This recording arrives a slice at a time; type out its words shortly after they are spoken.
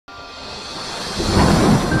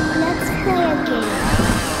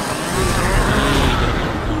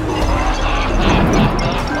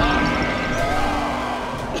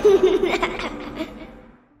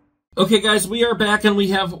Okay, guys, we are back, and we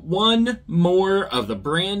have one more of the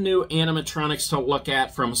brand new animatronics to look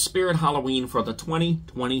at from Spirit Halloween for the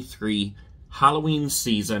 2023 Halloween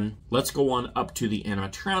season. Let's go on up to the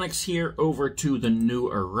animatronics here, over to the new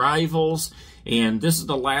arrivals. And this is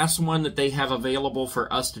the last one that they have available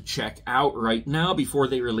for us to check out right now before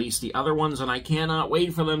they release the other ones. And I cannot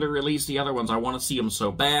wait for them to release the other ones. I want to see them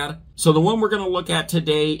so bad. So the one we're going to look at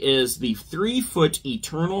today is the 3-foot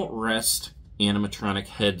Eternal Rest animatronic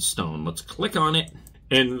headstone. Let's click on it,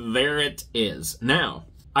 and there it is. Now,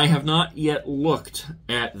 I have not yet looked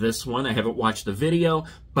at this one. I haven't watched the video,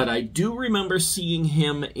 but I do remember seeing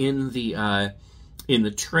him in the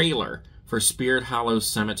trailer for Spirit Hallows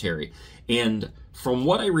Cemetery. And from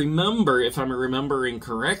what I remember, if I'm remembering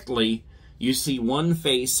correctly, you see one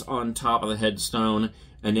face on top of the headstone,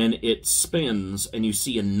 and then it spins, and you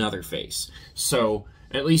see another face. So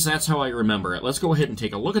at least that's how I remember it. Let's go ahead and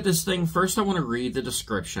take a look at this thing. First, I want to read the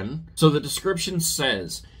description. So the description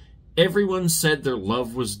says, everyone said their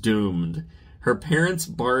love was doomed. Her parents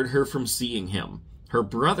barred her from seeing him. Her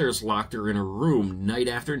brothers locked her in a room night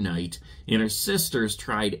after night, and her sisters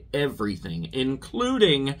tried everything,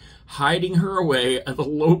 including hiding her away at the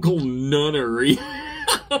local nunnery.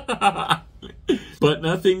 But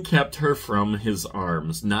nothing kept her from his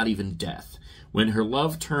arms, not even death. When her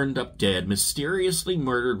love turned up dead, mysteriously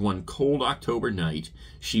murdered one cold October night,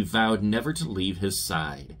 she vowed never to leave his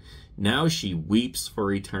side. Now she weeps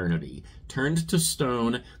for eternity, turned to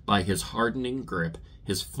stone by his hardening grip,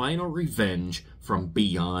 his final revenge from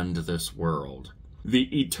beyond this world.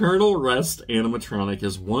 The Eternal Rest animatronic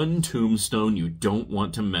is one tombstone you don't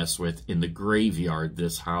want to mess with in the graveyard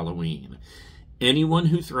this Halloween. Anyone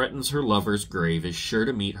who threatens her lover's grave is sure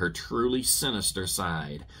to meet her truly sinister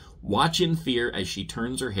side. Watch in fear as she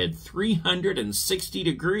turns her head 360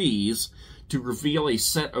 degrees to reveal a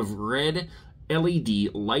set of red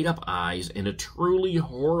LED light-up eyes and a truly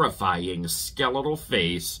horrifying skeletal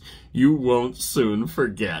face you won't soon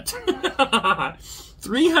forget.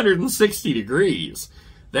 360 degrees.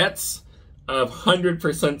 That's a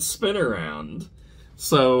 100% spin around.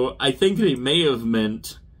 So I think they may have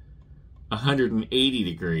meant 180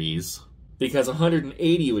 degrees. Because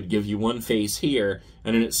 180 would give you one face here,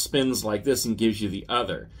 and then it spins like this and gives you the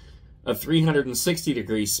other. A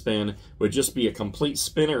 360-degree spin would just be a complete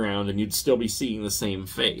spin around, and you'd still be seeing the same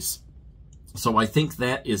face. So I think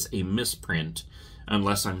that is a misprint,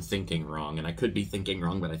 unless I'm thinking wrong. And I could be thinking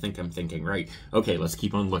wrong, but I think I'm thinking right. Okay, let's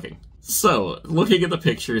keep on looking. So, looking at the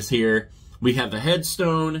pictures here, we have the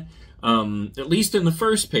headstone. At least in the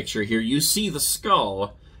first picture here, you see the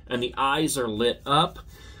skull, and the eyes are lit up.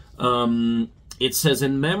 It says,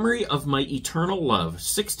 in memory of my eternal love,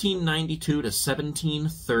 1692 to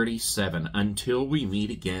 1737, until we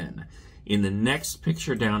meet again. In the next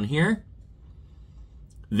picture down here,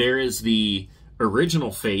 there is the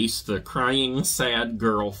original face, the crying, sad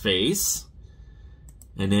girl face.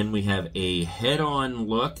 And then we have a head-on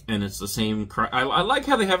look, and it's the same I like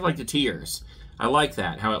how they have, like, the tears. I like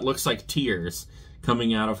that, how it looks like tears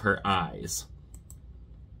coming out of her eyes.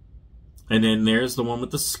 And then there's the one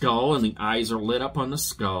with the skull, and the eyes are lit up on the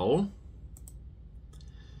skull.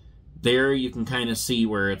 There you can kind of see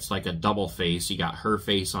where it's like a double face. You got her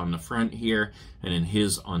face on the front here, and then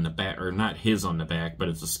his on the back, or not his on the back, but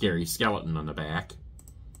it's a scary skeleton on the back.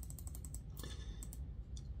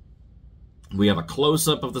 We have a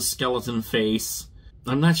close-up of the skeleton face.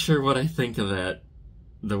 I'm not sure what I think of that,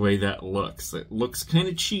 the way that looks. It looks kind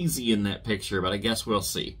of cheesy in that picture, but I guess we'll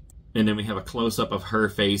see. And then we have a close-up of her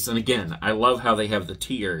face. And again, I love how they have the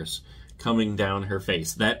tears coming down her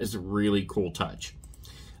face. That is a really cool touch.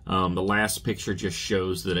 The last picture just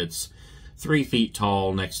shows that it's 3 feet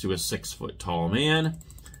tall next to a 6-foot tall man.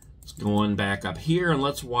 Let's go on back up here and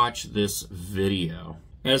let's watch this video.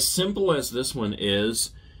 As simple as this one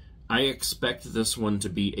is, I expect this one to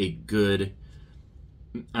be a good,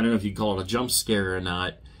 I don't know if you call it a jump scare or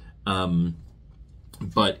not,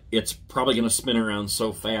 but it's probably going to spin around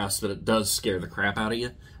so fast that it does scare the crap out of you.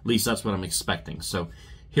 At least that's what I'm expecting. So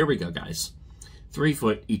here we go, guys.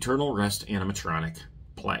 3-foot Eternal Rest animatronic.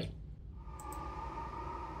 Play.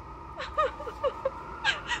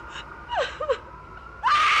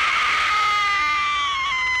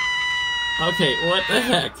 Okay, what the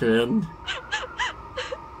heck, man?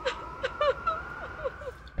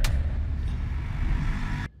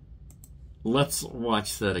 Let's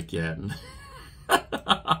watch that again.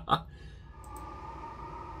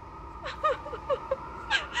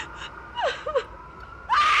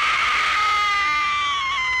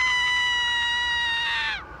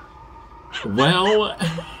 Well,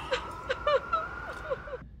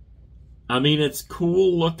 I mean, it's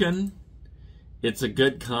cool looking, It's a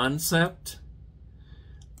good concept.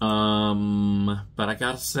 But I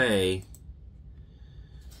gotta say,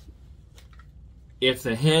 if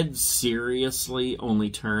the head seriously only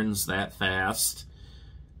turns that fast,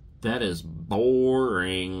 that is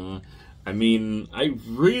boring. I mean, I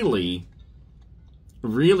really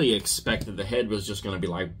expected the head was just going to be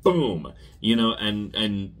like, boom, you know,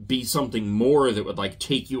 and be something more that would, like,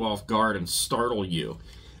 take you off guard and startle you.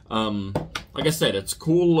 Like I said, it's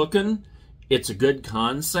cool looking. It's a good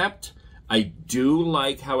concept. I do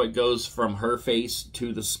like how it goes from her face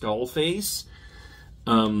to the skull face.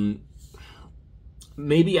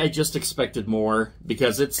 Maybe I just expected more,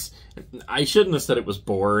 because I shouldn't have said it was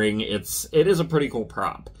boring. It is a pretty cool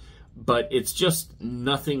prop, but it's just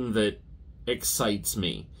nothing that excites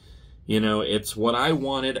me. You know, it's what I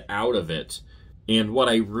wanted out of it, and what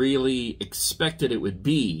I really expected it would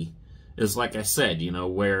be is, like I said, you know,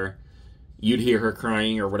 where you'd hear her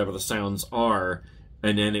crying or whatever the sounds are,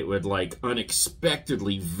 and then it would, like,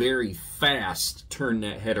 unexpectedly, very fast turn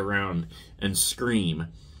that head around and scream.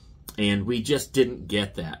 And we just didn't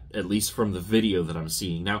get that, at least from the video that I'm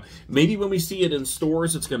seeing. Now, maybe when we see it in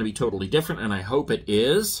stores, it's going to be totally different, and I hope it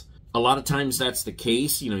is. A lot of times that's the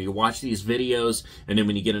case. You know, you watch these videos, and then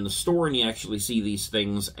when you get in the store and you actually see these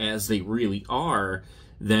things as they really are,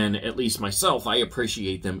 then at least myself, I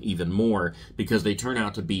appreciate them even more, because they turn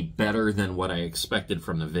out to be better than what I expected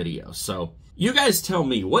from the video. So, you guys tell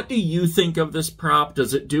me, what do you think of this prop?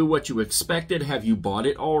 Does it do what you expected? Have you bought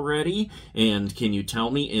it already? And can you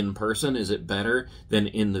tell me in person, is it better than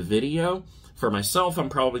in the video? For myself, I'm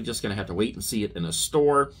probably just going to have to wait and see it in a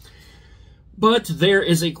store. But there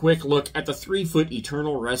is a quick look at the 3-foot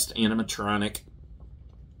Eternal Rest animatronic.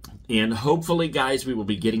 And hopefully, guys, we will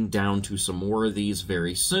be getting down to some more of these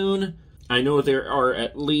very soon. I know there are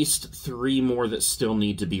at least 3 more that still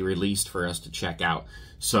need to be released for us to check out.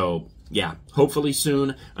 So, yeah, hopefully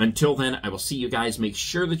soon. Until then, I will see you guys. Make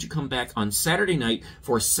sure that you come back on Saturday night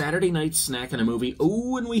for Saturday Night Snack and a Movie.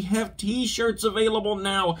 Oh, and we have t-shirts available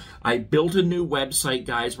now. I built a new website,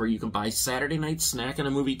 guys, where you can buy Saturday Night Snack and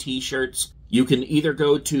a Movie t-shirts. You can either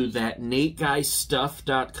go to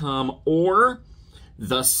thatnateguystuff.com or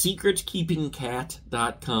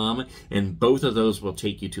thesecretkeepingcat.com, and both of those will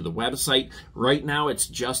take you to the website. Right now, it's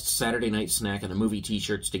just Saturday Night Snack and a Movie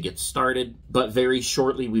t-shirts to get started, but very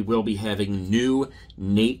shortly we will be having new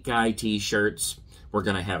Nate Guy t-shirts. We're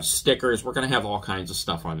going to have stickers. We're going to have all kinds of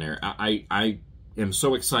stuff on there. I am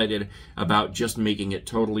so excited about just making it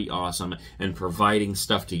totally awesome and providing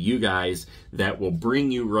stuff to you guys that will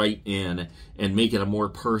bring you right in and make it a more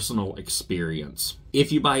personal experience.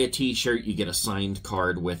 If you buy a t-shirt, you get a signed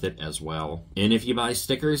card with it as well. And if you buy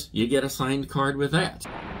stickers, you get a signed card with that.